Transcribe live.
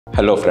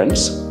Hello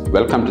friends,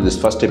 welcome to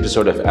this first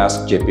episode of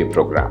Ask JP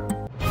program.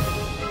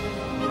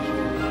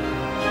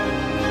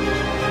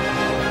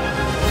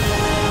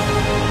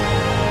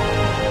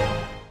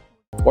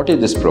 What is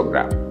this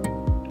program?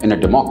 In a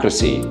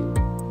democracy,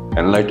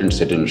 enlightened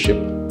citizenship,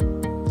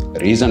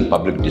 reasoned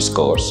public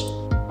discourse,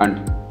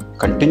 and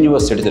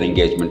continuous citizen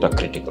engagement are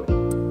critical.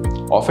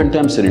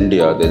 Oftentimes in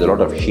India, there is a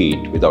lot of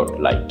heat without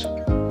light.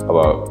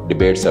 Our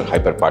debates are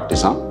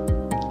hyper-partisan,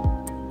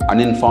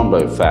 uninformed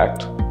by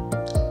fact,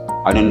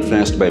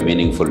 uninfluenced by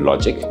meaningful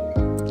logic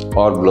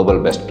or global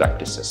best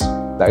practices.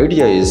 The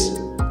idea is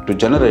to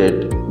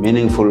generate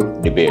meaningful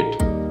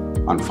debate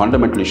on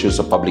fundamental issues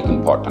of public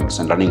importance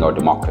in running our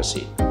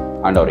democracy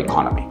and our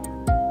economy.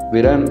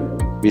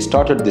 We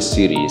started this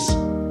series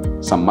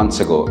some months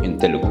ago in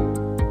Telugu.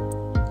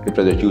 It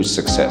was a huge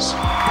success.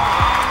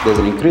 There's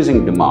an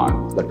increasing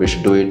demand that we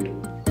should do it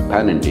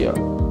pan-India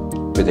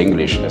with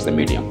English as the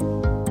medium.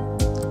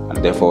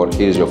 And therefore,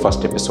 here is your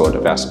first episode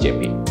of Ask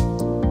JP.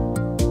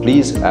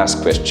 Please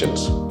ask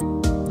questions,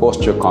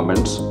 post your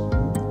comments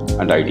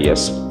and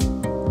ideas,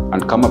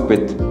 and come up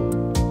with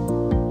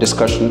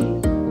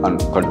discussion on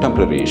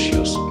contemporary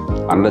issues.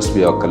 Unless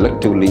we are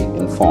collectively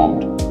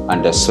informed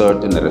and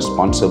assert in a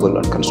responsible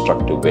and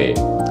constructive way,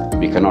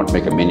 we cannot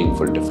make a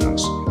meaningful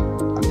difference.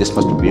 And this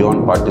must be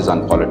beyond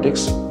partisan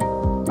politics,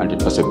 and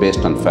it must be based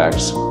on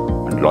facts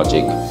and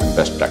logic and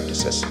best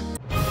practices.